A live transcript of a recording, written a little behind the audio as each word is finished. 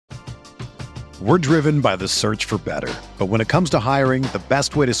We're driven by the search for better. But when it comes to hiring, the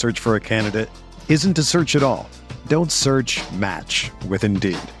best way to search for a candidate isn't to search at all. Don't search, match with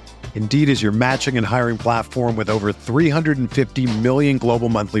Indeed. Indeed is your matching and hiring platform with over 350 million global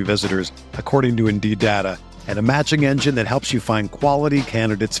monthly visitors, according to Indeed data, and a matching engine that helps you find quality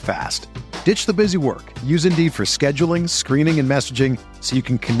candidates fast. Ditch the busy work. Use Indeed for scheduling, screening, and messaging so you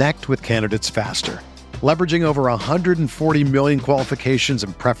can connect with candidates faster. Leveraging over 140 million qualifications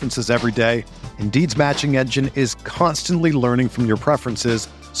and preferences every day, Indeed's matching engine is constantly learning from your preferences,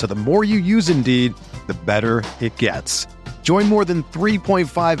 so the more you use Indeed, the better it gets. Join more than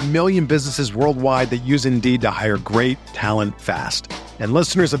 3.5 million businesses worldwide that use Indeed to hire great talent fast. And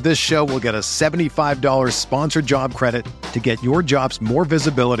listeners of this show will get a $75 sponsored job credit to get your jobs more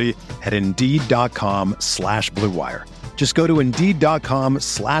visibility at Indeed.com/Blue Wire. Just go to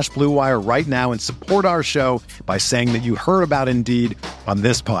Indeed.com/Blue Wire right now and support our show by saying that you heard about Indeed on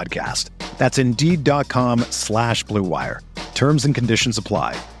this podcast. That's Indeed.com/Blue Wire. Terms and conditions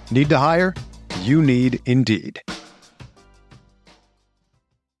apply. Need to hire? You need Indeed.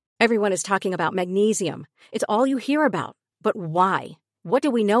 Everyone is talking about magnesium. It's all you hear about. But why? What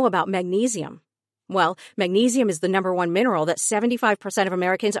do we know about magnesium? Well, magnesium is the number one mineral that 75% of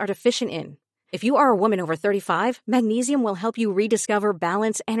Americans are deficient in. If you are a woman over 35, magnesium will help you rediscover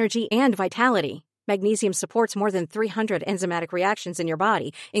balance, energy, and vitality. Magnesium supports more than 300 enzymatic reactions in your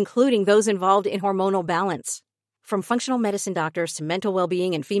body, including those involved in hormonal balance. From functional medicine doctors to mental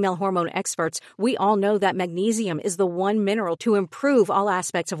well-being and female hormone experts, we all know that magnesium is the one mineral to improve all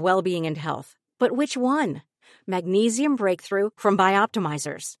aspects of well-being and health. But which one? Magnesium Breakthrough from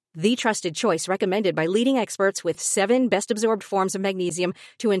Bioptimizers, the trusted choice recommended by leading experts with 7 best-absorbed forms of magnesium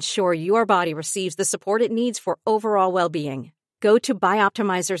to ensure your body receives the support it needs for overall well-being. Go to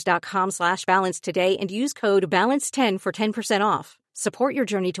bioptimizers.com/balance today and use code BALANCE10 for 10% off. Support your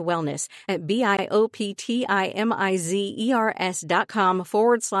journey to wellness at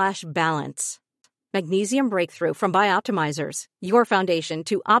bioptimizers.com/balance. Magnesium Breakthrough from Bioptimizers, your foundation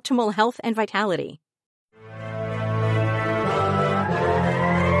to optimal health and vitality.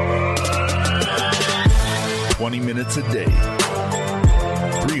 "20 minutes a day,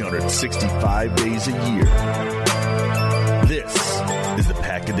 365 days a year. This is the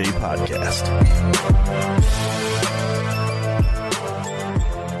Pack-A-Day Podcast.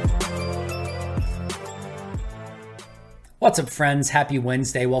 What's up, friends? Happy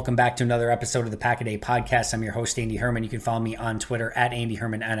Wednesday. Welcome back to another episode of the Pack-A-Day Podcast. I'm your host, Andy Herman. You can follow me on Twitter at Andy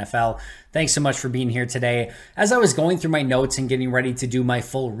Herman NFL. Thanks so much for being here today. As I was going through my notes and getting ready to do my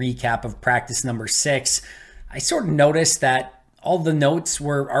full recap of practice number 6, I sort of noticed that all the notes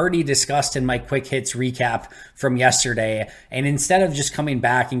were already discussed in my quick hits recap from yesterday. And instead of just coming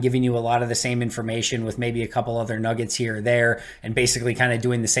back and giving you a lot of the same information with maybe a couple other nuggets here or there and basically kind of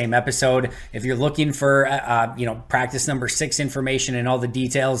doing the same episode, if you're looking for, practice number 6 information and all the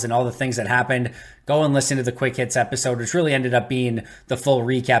details and all the things that happened, go and listen to the quick hits episode, which really ended up being the full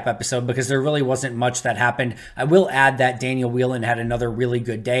recap episode because there really wasn't much that happened. I will add that Daniel Whelan had another really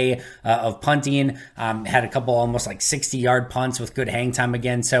good day of punting, had a couple almost like 60-yard punts with good hang time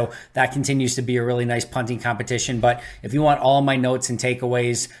again. So that continues to be a really nice punting competition. But if you want all my notes and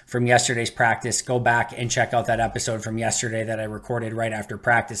takeaways from yesterday's practice, go back and check out that episode from yesterday that I recorded right after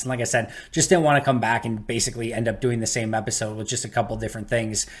practice. And like I said, just didn't want to come back and basically end up doing the same episode with just a couple different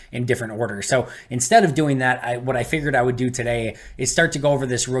things in different order. So instead of doing that, what I figured I would do today is start to go over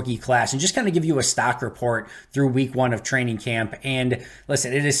this rookie class and just kind of give you a stock report through week 1 of training camp. And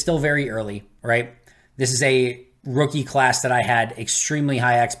listen, it is still very early, right? This is a rookie class that I had extremely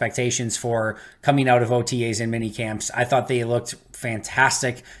high expectations for coming out of OTAs and mini camps. I thought they looked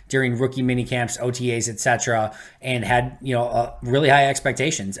fantastic during rookie mini camps, OTAs, etc., and had really high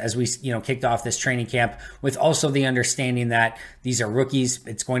expectations as we kicked off this training camp, with also the understanding that these are rookies.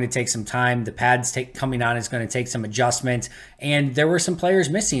 It's going to take some time. The pads coming on is going to take some adjustment, and there were some players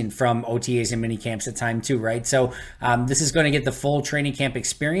missing from OTAs and mini camps at time too, right? So this is going to get the full training camp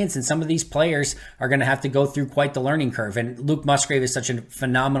experience, and some of these players are going to have to go through quite the learning curve. And Luke Musgrave is such a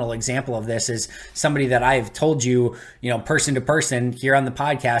phenomenal example of this, as somebody that I've told you, person to person here on the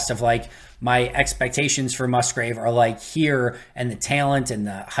podcast, of like, my expectations for Musgrave are like here, and the talent and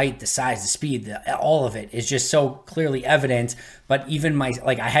the height, the size, the speed, all of it is just so clearly evident. But even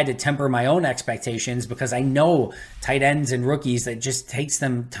I had to temper my own expectations because I know tight ends and rookies, that just takes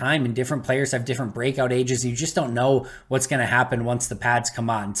them time, and different players have different breakout ages. And you just don't know what's going to happen once the pads come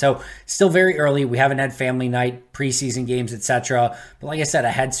on. So still very early. We haven't had family night, preseason games, etc. But like I said,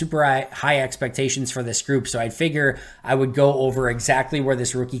 I had super high expectations for this group. So I'd figure I would go over exactly where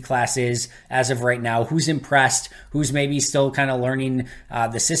this rookie class is as of right now, who's impressed, who's maybe still kind of learning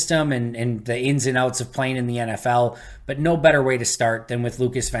the system and the ins and outs of playing in the NFL. But no better way to start than with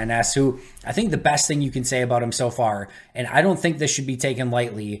Lucas Van Ness, who I think the best thing you can say about him so far, and I don't think this should be taken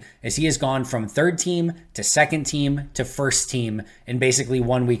lightly, is he has gone from third team to second team to first team in basically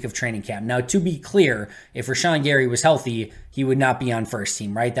 1 week of training camp. Now, to be clear, if Rashawn Gary was healthy, he would not be on first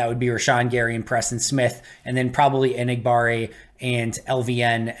team, right? That would be Rashawn Gary and Preston Smith, and then probably Enigbare and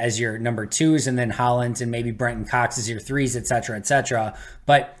LVN as your number twos, and then Hollins and maybe Brenton Cox as your threes, et cetera, et cetera.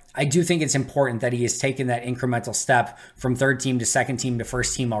 But I do think it's important that he has taken that incremental step from third team to second team to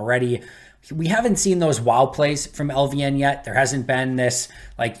first team already. We haven't seen those wow plays from LVN yet. There hasn't been this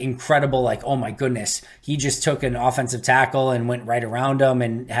incredible, oh my goodness, he just took an offensive tackle and went right around him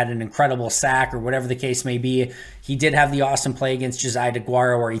and had an incredible sack or whatever the case may be. He did have the awesome play against Josiah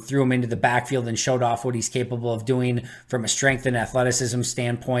DeGuara where he threw him into the backfield and showed off what he's capable of doing from a strength and athleticism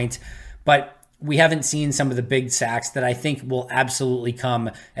standpoint. But we haven't seen some of the big sacks that I think will absolutely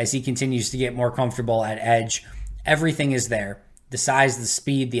come as he continues to get more comfortable at edge. Everything is there. The size, the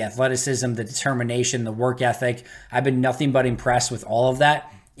speed, the athleticism, the determination, the work ethic. I've been nothing but impressed with all of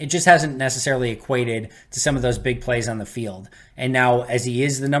that. It just hasn't necessarily equated to some of those big plays on the field. And now, as he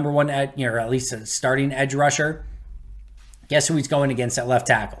is the number one, or at least a starting edge rusher, guess who he's going against at left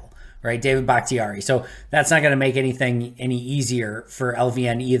tackle? Right, David Bakhtiari. So that's not going to make anything any easier for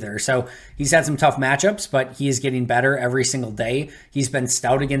LVN either. So he's had some tough matchups, but he is getting better every single day. He's been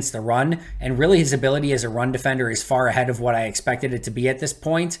stout against the run, and really his ability as a run defender is far ahead of what I expected it to be at this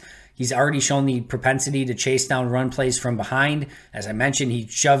point. He's already shown the propensity to chase down run plays from behind. As I mentioned, he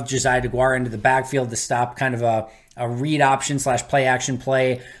shoved Josiah DeGuara into the backfield to stop kind of a read option / play action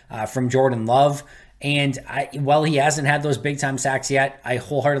play from Jordan Love. And while he hasn't had those big-time sacks yet, I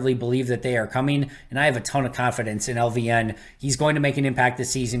wholeheartedly believe that they are coming, and I have a ton of confidence in LVN. He's going to make an impact this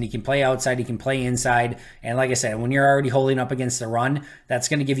season. He can play outside, he can play inside, and like I said, when you're already holding up against the run, that's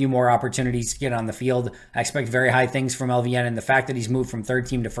going to give you more opportunities to get on the field. I expect very high things from LVN, and the fact that he's moved from third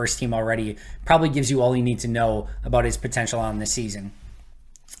team to first team already probably gives you all you need to know about his potential on this season.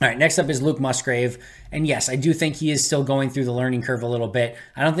 All right, next up is Luke Musgrave. And yes, I do think he is still going through the learning curve a little bit.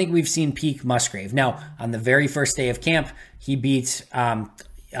 I don't think we've seen peak Musgrave. Now, on the very first day of camp, he beat Corey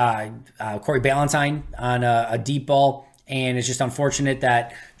Ballantyne on a deep ball. And it's just unfortunate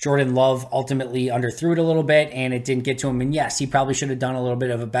that Jordan Love ultimately underthrew it a little bit and it didn't get to him. And yes, he probably should have done a little bit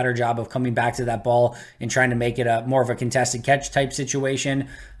of a better job of coming back to that ball and trying to make it a more of a contested catch type situation.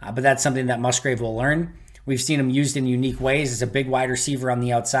 But that's something that Musgrave will learn. We've seen him used in unique ways as a big wide receiver on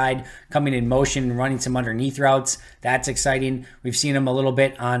the outside, coming in motion and running some underneath routes. That's exciting. We've seen him a little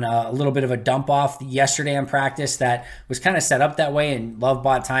bit on a little bit of a dump off yesterday in practice that was kind of set up that way, and Love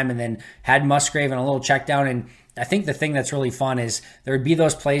bought time and then had Musgrave and a little check down. And I think the thing that's really fun is there would be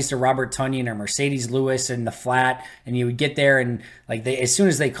those plays to Robert Tonyan or Mercedes Lewis in the flat, and you would get there and as soon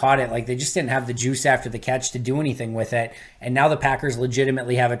as they caught it, they just didn't have the juice after the catch to do anything with it. And now the Packers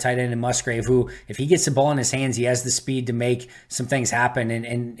legitimately have a tight end in Musgrave who, if he gets the ball in his hands, he has the speed to make some things happen.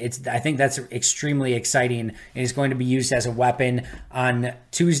 And I think that's extremely exciting and is going to be used as a weapon. On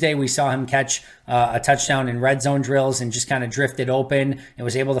Tuesday, we saw him catch a touchdown in red zone drills and just kind of drifted open and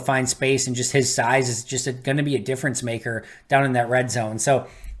was able to find space, and just his size is just going to be a difference maker down in that red zone. So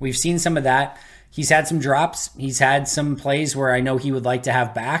we've seen some of that. He's had some drops. He's had some plays where I know he would like to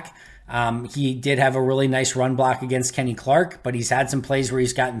have back. He did have a really nice run block against Kenny Clark, but he's had some plays where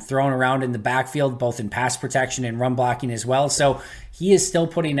he's gotten thrown around in the backfield, both in pass protection and run blocking as well. So he is still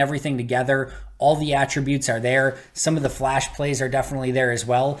putting everything together. All the attributes are there. Some of the flash plays are definitely there as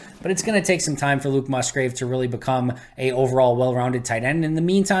well, but it's going to take some time for Luke Musgrave to really become a overall well-rounded tight end. In the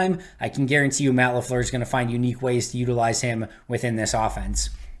meantime, I can guarantee you Matt LaFleur is going to find unique ways to utilize him within this offense.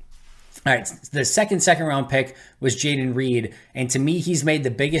 All right, the second round pick was Jayden Reed, and to me, he's made the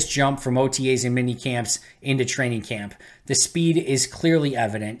biggest jump from OTAs and mini camps into training camp. The speed is clearly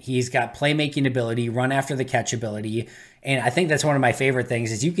evident. He's got playmaking ability, run after the catch ability, and I think that's one of my favorite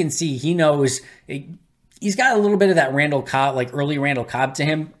things is you can see he knows he's got a little bit of that Randall Cobb, early Randall Cobb to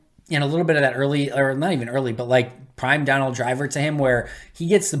him, and a little bit of that early, or not even early, but prime Donald Driver to him, where he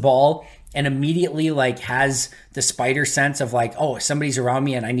gets the ball and immediately has the spider sense of oh, somebody's around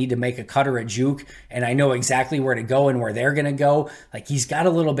me and I need to make a cut or a juke and I know exactly where to go and where they're going to go. He's got a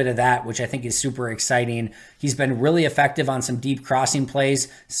little bit of that, which I think is super exciting. He's been really effective on some deep crossing plays.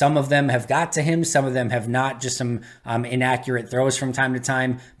 Some of them have got to him. Some of them have not, just some inaccurate throws from time to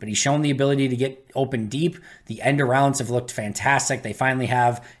time, but he's shown the ability to get open deep. The end arounds have looked fantastic. They finally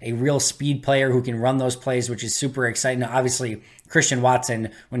have a real speed player who can run those plays, which is super exciting. Now, obviously, Christian Watson,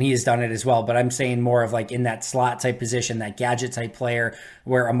 when he has done it as well, but I'm saying more of in that slot slot type position, that gadget type player,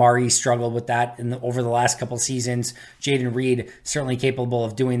 where Amari struggled with that over the last couple seasons. Jayden Reed certainly capable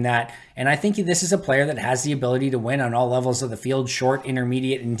of doing that. And I think this is a player that has the ability to win on all levels of the field, short,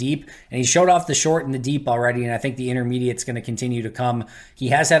 intermediate, and deep. And he showed off the short and the deep already, and I think the intermediate's going to continue to come. He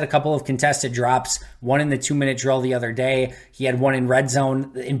has had a couple of contested drops, one in the 2-minute drill the other day. He had one in red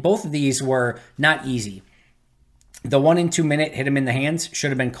zone. And both of these were not easy. The 1 in 2 minute hit him in the hands,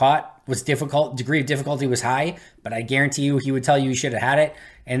 should have been caught, was difficult, degree of difficulty was high, but I guarantee you he would tell you he should have had it.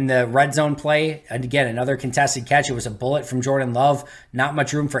 And the red zone play, and again, another contested catch, it was a bullet from Jordan Love, not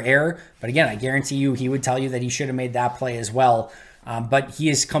much room for error, but again, I guarantee you he would tell you that he should have made that play as well. But he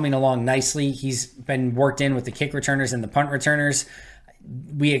is coming along nicely. He's been worked in with the kick returners and the punt returners.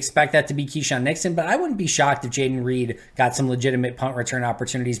 We expect that to be Keyshawn Nixon, but I wouldn't be shocked if Jayden Reed got some legitimate punt return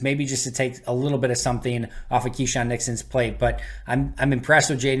opportunities, maybe just to take a little bit of something off of Keyshawn Nixon's plate. But I'm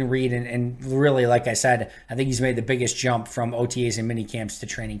impressed with Jayden Reed, and really, like I said, I think he's made the biggest jump from OTAs and mini camps to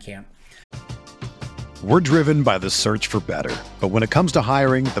training camp. We're driven by the search for better, but when it comes to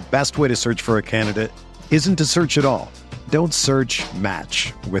hiring, the best way to search for a candidate isn't to search at all. Don't search,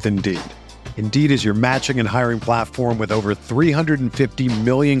 match with Indeed. Indeed is your matching and hiring platform with over 350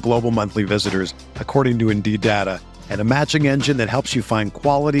 million global monthly visitors, according to Indeed data, and a matching engine that helps you find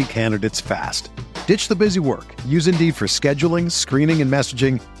quality candidates fast. Ditch the busy work. Use Indeed for scheduling, screening, and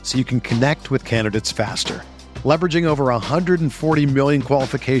messaging so you can connect with candidates faster. Leveraging over 140 million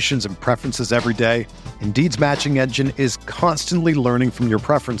qualifications and preferences every day, Indeed's matching engine is constantly learning from your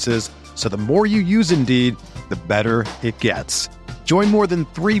preferences, so the more you use Indeed, the better it gets. Join more than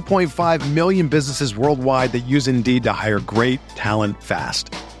 3.5 million businesses worldwide that use Indeed to hire great talent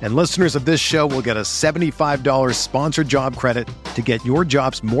fast. And listeners of this show will get a $75 sponsored job credit to get your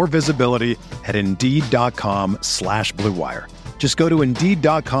jobs more visibility at Indeed.com/Blue Wire. Just go to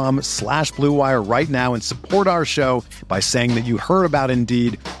Indeed.com/Blue Wire right now and support our show by saying that you heard about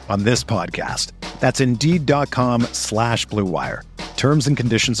Indeed on this podcast. That's Indeed.com/Blue Wire. Terms and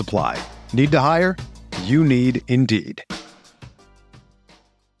conditions apply. Need to hire? You need Indeed.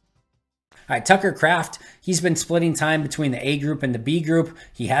 All right, Tucker Kraft, he's been splitting time between the A group and the B group.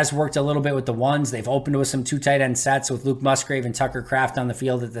 He has worked a little bit with the ones. They've opened with some 2 tight end sets with Luke Musgrave and Tucker Kraft on the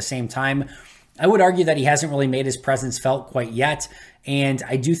field at the same time. I would argue that he hasn't really made his presence felt quite yet, and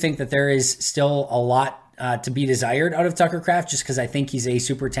I do think that there is still a lot to be desired out of Tucker Kraft, just because I think he's a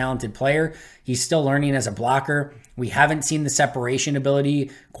super talented player. He's still learning as a blocker. We haven't seen the separation ability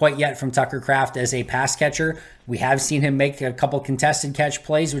quite yet from Tucker Kraft as a pass catcher. We have seen him make a couple contested catch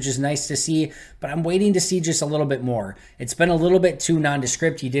plays, which is nice to see, but I'm waiting to see just a little bit more. It's been a little bit too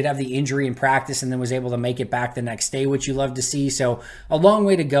nondescript. He did have the injury in practice and then was able to make it back the next day, which you love to see. So a long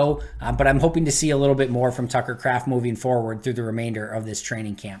way to go, but I'm hoping to see a little bit more from Tucker Kraft moving forward through the remainder of this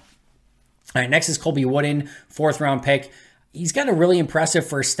training camp. All right, next is Colby Wooden, 4th-round pick. He's got a really impressive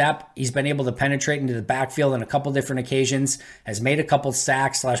first step. He's been able to penetrate into the backfield on a couple different occasions, has made a couple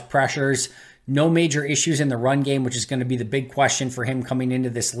sacks/pressures. No major issues in the run game, which is going to be the big question for him coming into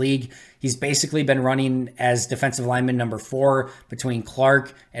this league. He's basically been running as defensive lineman number 4 between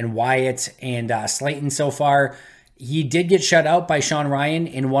Clark and Wyatt and Slayton so far. He did get shut out by Sean Ryan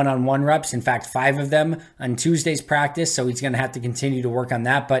in one-on-one reps. In fact, 5 of them on Tuesday's practice, so he's going to have to continue to work on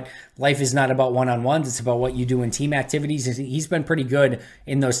that. But life is not about one-on-ones. It's about what you do in team activities. He's been pretty good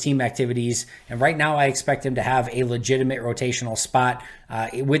in those team activities. And right now, I expect him to have a legitimate rotational spot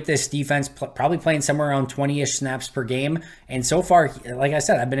with this defense, probably playing somewhere around 20-ish snaps per game. And so far, like I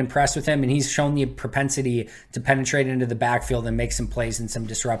said, I've been impressed with him, and he's shown the propensity to penetrate into the backfield and make some plays and some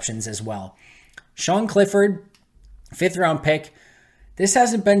disruptions as well. Sean Clifford, 5th-round pick. This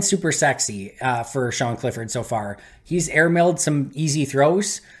hasn't been super sexy for Sean Clifford so far. He's airmailed some easy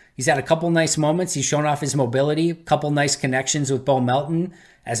throws. He's had a couple nice moments. He's shown off his mobility, a couple nice connections with Bo Melton.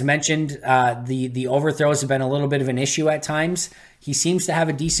 As mentioned, the overthrows have been a little bit of an issue at times. He seems to have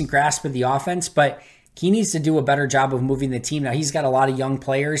a decent grasp of the offense, but he needs to do a better job of moving the team. Now, he's got a lot of young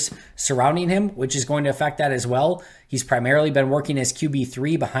players surrounding him, which is going to affect that as well. He's primarily been working as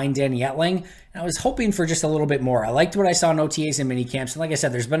QB3 behind Danny Etling, and I was hoping for just a little bit more. I liked what I saw in OTAs and mini camps, and like I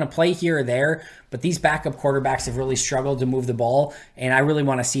said, there's been a play here or there, but these backup quarterbacks have really struggled to move the ball, and I really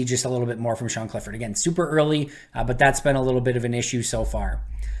want to see just a little bit more from Sean Clifford. Again, super early, but that's been a little bit of an issue so far.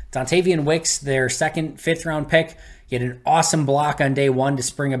 Dontavian Wicks, their 2nd, 5th-round pick. He had an awesome block on day 1 to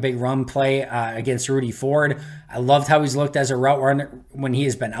spring a big run play against Rudy Ford. I loved how he's looked as a route runner when he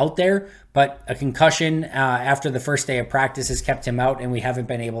has been out there, but a concussion after the first day of practice has kept him out, and we haven't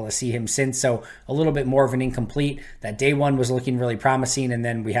been able to see him since, so a little bit more of an incomplete. That day 1 was looking really promising, and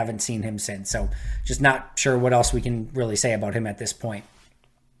then we haven't seen him since, so just not sure what else we can really say about him at this point.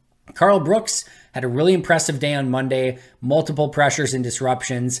 Carl Brooks Had a really impressive day on Monday, multiple pressures and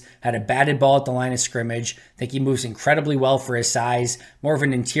disruptions, had a batted ball at the line of scrimmage. I think he moves incredibly well for his size, more of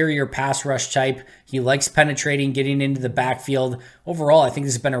an interior pass rush type. He likes penetrating, getting into the backfield. Overall, I think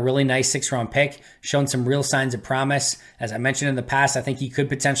this has been a really nice 6th-round pick, shown some real signs of promise. As I mentioned in the past, I think he could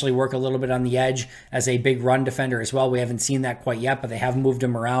potentially work a little bit on the edge as a big run defender as well. We haven't seen that quite yet, but they have moved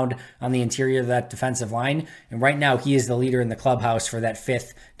him around on the interior of that defensive line. And right now, he is the leader in the clubhouse for that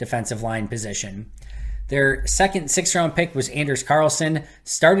 5th defensive line position. Their second 6th-round pick was Anders Carlson.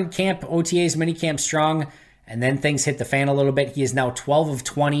 Started camp, OTAs, minicamp strong, and then things hit the fan a little bit. He is now 12 of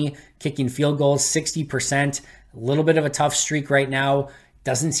 20, kicking field goals, 60%. A little bit of a tough streak right now.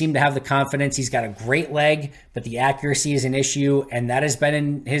 Doesn't seem to have the confidence. He's got a great leg, but the accuracy is an issue, and that has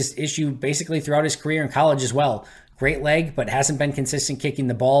been his issue basically throughout his career in college as well. Great leg, but hasn't been consistent kicking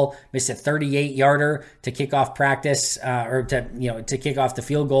the ball. Missed a 38-yarder to kick off practice, or to kick off the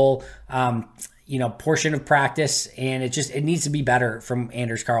field goal. Portion of practice, and it needs to be better from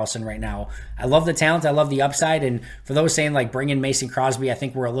Anders Carlson right now. I love the talent, I love the upside, and for those saying like bring in Mason Crosby, I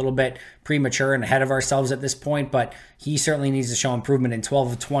think we're a little bit premature and ahead of ourselves at this point, but he certainly needs to show improvement, and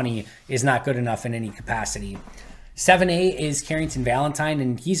 12 of 20 is not good enough in any capacity. 7A is Carrington Valentine,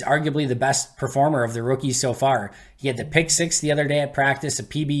 and he's arguably the best performer of the rookies so far. He had the pick 6 the other day at practice, a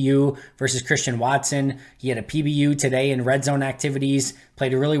PBU versus Christian Watson. He had a PBU today in red zone activities,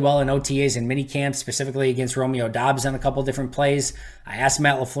 played really well in OTAs and minicamp, specifically against Romeo Doubs on a couple different plays. I asked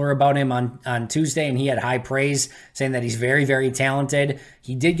Matt LaFleur about him on Tuesday, and he had high praise, saying that he's very, very talented.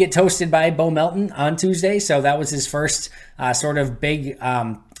 He did get toasted by Bo Melton on Tuesday, so that was his first sort of big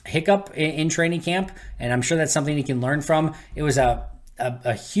hiccup in training camp, and I'm sure that's something he can learn from. It was a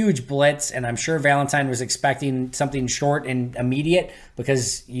huge blitz, and I'm sure Valentine was expecting something short and immediate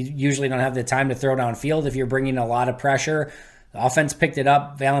because you usually don't have the time to throw downfield if you're bringing a lot of pressure. The offense picked it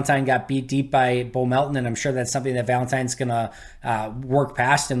up. Valentine got beat deep by Bo Melton, and I'm sure that's something that Valentine's going to work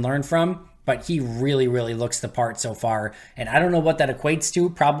past and learn from. But he really, really looks the part so far. And I don't know what that equates to.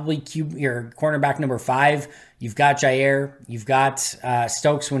 Probably your cornerback number 5. You've got Jair. You've got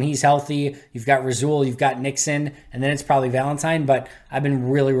Stokes when he's healthy. You've got Rasul. You've got Nixon. And then it's probably Valentine. But I've been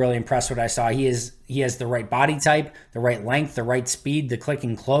really, really impressed with what I saw. He has the right body type, the right length, the right speed, the click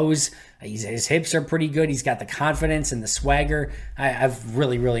and close. His hips are pretty good. He's got the confidence and the swagger. I've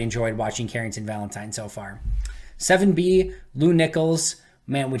really, really enjoyed watching Carrington Valentine so far. 7B, Lou Nichols.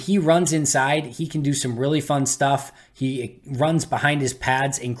 Man, when he runs inside, he can do some really fun stuff. He runs behind his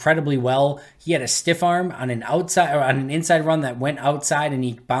pads incredibly well. He had a stiff arm on an inside run that went outside, and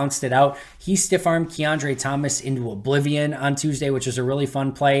he bounced it out. He stiff armed Keandre Thomas into oblivion on Tuesday, which was a really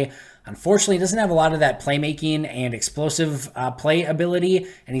fun play. Unfortunately, he doesn't have a lot of that playmaking and explosive play ability,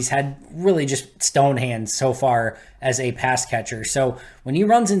 and he's had really just stone hands so far as a pass catcher. So when he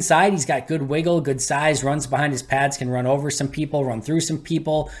runs inside, he's got good wiggle, good size, runs behind his pads, can run over some people, run through some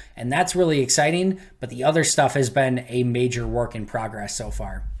people, and that's really exciting. But the other stuff has been a major work in progress so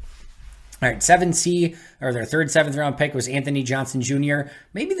far. All right, 7C, or their third 7th-round pick was Anthony Johnson Jr.,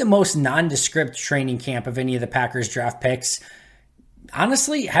 maybe the most nondescript training camp of any of the Packers draft picks.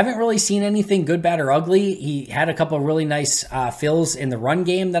 Honestly, haven't really seen anything good, bad, or ugly. He had a couple of really nice fills in the run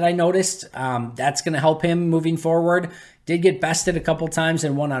game that I noticed. That's going to help him moving forward. Did get bested a couple times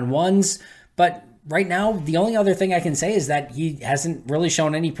in one-on-ones, but right now, the only other thing I can say is that he hasn't really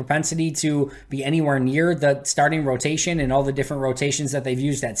shown any propensity to be anywhere near the starting rotation and all the different rotations that they've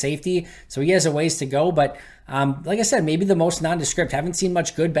used at safety. So he has a ways to go, but like I said, maybe the most nondescript. Haven't seen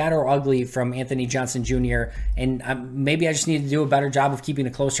much good, bad, or ugly from Anthony Johnson Jr., and maybe I just need to do a better job of keeping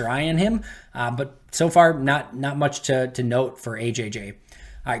a closer eye on him. But so far, not much to note for AJJ.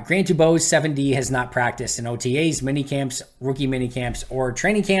 All right, Grant Dubose, 7D, has not practiced in OTAs, minicamps, rookie minicamps, or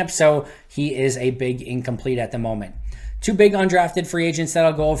training camps, so he is a big incomplete at the moment. Two big undrafted free agents that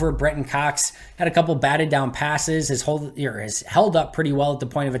I'll go over. Brenton Cox had a couple batted down passes, has held up pretty well at the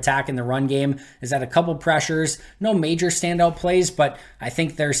point of attack in the run game, has had a couple pressures, no major standout plays, but I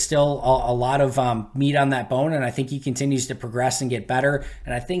think there's still a lot of meat on that bone, and I think he continues to progress and get better.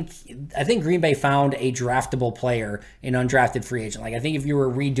 And I think Green Bay found a draftable player in undrafted free agent. Like, I think if you were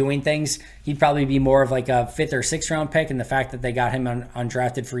redoing things, he'd probably be more of like a 5th or 6th round pick, and the fact that they got him on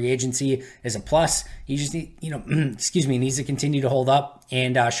undrafted free agency is a plus. He just needs to continue to hold up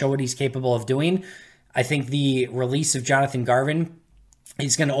and show what he's capable of doing. I think the release of Jonathan Garvin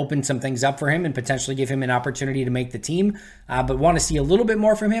is going to open some things up for him and potentially give him an opportunity to make the team, but want to see a little bit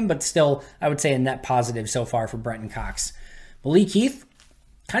more from him, but still, I would say a net positive so far for Brenton Cox. Malik Heath,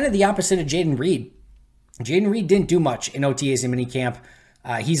 kind of the opposite of Jaden Reed. Jaden Reed didn't do much in OTAs and minicamp.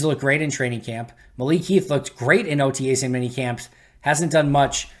 He's looked great in training camp. Malik Heath looked great in OTAs and minicamps. Hasn't done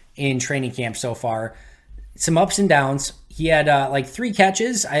much in training camp so far. Some ups and downs. He had like 3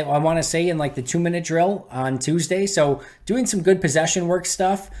 catches, I want to say, in like the 2-minute drill on Tuesday. So doing some good possession work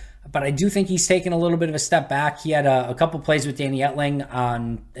stuff. But I do think he's taken a little bit of a step back. He had a couple plays with Danny Etling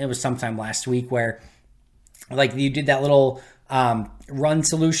on, it was sometime last week, where like you did that little run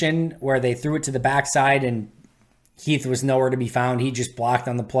solution where they threw it to the backside and Heath was nowhere to be found. He just blocked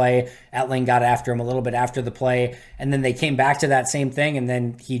on the play. Etling got after him a little bit after the play, and then they came back to that same thing, and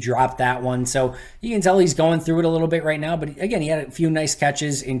then he dropped that one. So you can tell he's going through it a little bit right now. But again, he had a few nice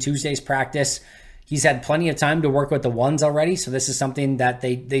catches in Tuesday's practice. He's had plenty of time to work with the ones already, so this is something that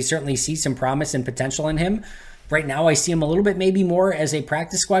they certainly see some promise and potential in him. Right now, I see him a little bit maybe more as a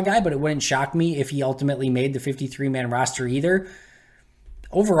practice squad guy, but it wouldn't shock me if he ultimately made the 53-man roster either.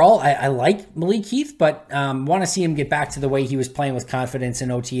 Overall, I like Malik Heath, but want to see him get back to the way he was playing with confidence in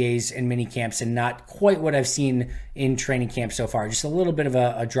OTAs and mini camps, and not quite what I've seen in training camp so far. Just a little bit of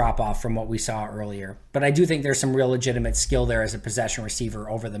a drop-off from what we saw earlier. But I do think there's some real legitimate skill there as a possession receiver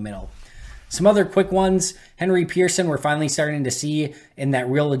over the middle. Some other quick ones, Henry Pearson, we're finally starting to see in that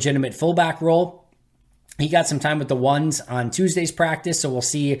real legitimate fullback role. He got some time with the ones on Tuesday's practice, so we'll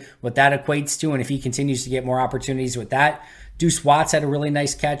see what that equates to and if he continues to get more opportunities with that. Deuce Watts had a really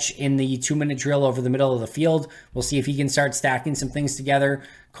nice catch in the 2-minute drill over the middle of the field. We'll see if he can start stacking some things together.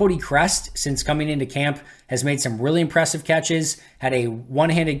 Cody Crest, since coming into camp, has made some really impressive catches. Had a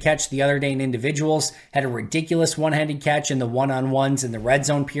one-handed catch the other day in individuals. Had a ridiculous one-handed catch in the one-on-ones in the red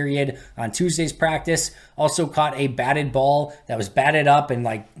zone period on Tuesday's practice. Also caught a batted ball that was batted up and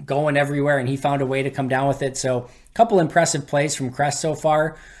like going everywhere, and he found a way to come down with it. So a couple impressive plays from Crest so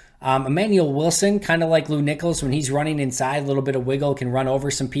far. Emmanuel Wilson, kind of like Lou Nichols, when he's running inside, a little bit of wiggle, can run over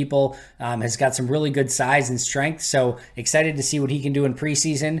some people, has got some really good size and strength, so excited to see what he can do in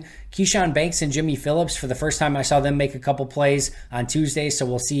preseason. Keyshawn Banks and Jimmy Phillips, for the first time I saw them make a couple plays on Tuesday, so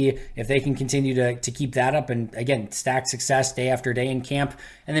we'll see if they can continue to keep that up and, again, stack success day after day in camp.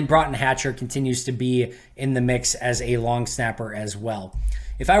 And then Broughton Hatcher continues to be in the mix as a long snapper as well.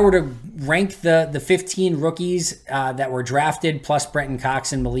 If I were to rank the 15 rookies that were drafted, plus Brenton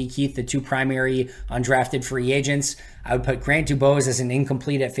Cox and Malik Heath, the 2 primary undrafted free agents, I would put Grant Dubose as an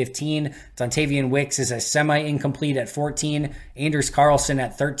incomplete at 15, Dontavian Wicks as a semi-incomplete at 14, Anders Carlson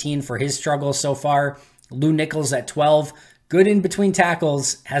at 13 for his struggles so far, Lou Nichols at 12. Good in between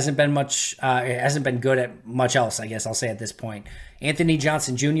tackles, hasn't been good at much else, I guess I'll say at this point. Anthony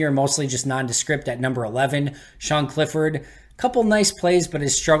Johnson Jr., mostly just nondescript at number 11. Sean Clifford, couple nice plays, but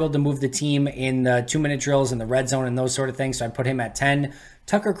has struggled to move the team in the 2-minute drills and the red zone and those sort of things, so I'd put him at 10.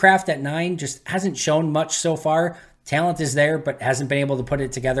 Tucker Kraft at 9, just hasn't shown much so far. Talent is there, but hasn't been able to put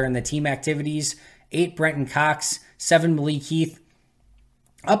it together in the team activities. 8, Brenton Cox. 7, Malik Heath.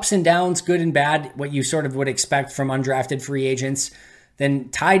 Ups and downs, good and bad, what you sort of would expect from undrafted free agents. Then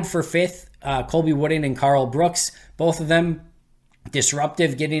tied for 5th, Colby Wooden and Carl Brooks. Both of them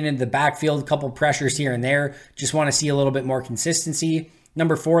disruptive, getting into the backfield, a couple pressures here and there. Just want to see a little bit more consistency.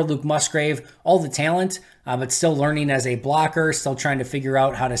 Number 4, Luke Musgrave, all the talent, but still learning as a blocker, still trying to figure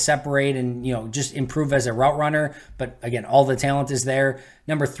out how to separate and, just improve as a route runner. But again, all the talent is there.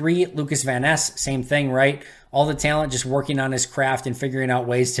 Number 3, Lucas Van Ness, same thing, right? All the talent, just working on his craft and figuring out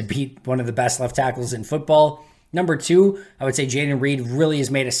ways to beat one of the best left tackles in football. Number 2, I would say Jaden Reed really has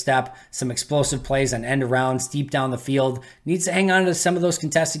made a step. Some explosive plays on end arounds, deep down the field. Needs to hang on to some of those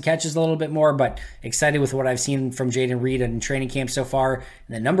contested catches a little bit more, but excited with what I've seen from Jaden Reed in training camp so far. And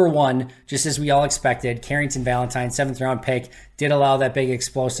then number 1, just as we all expected, Carrington Valentine, 7th round pick, did allow that big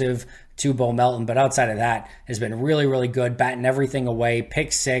explosive to Bo Melton, but outside of that, has been really, really good, batting everything away,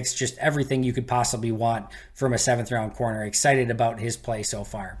 pick 6, just everything you could possibly want from a 7th round corner. Excited about his play so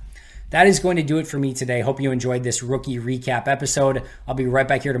far. That is going to do it for me today. Hope you enjoyed this rookie recap episode. I'll be right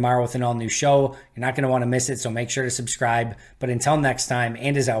back here tomorrow with an all-new show. You're not going to want to miss it, so make sure to subscribe. But until next time,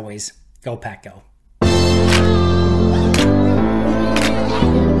 and as always, go Pack Go.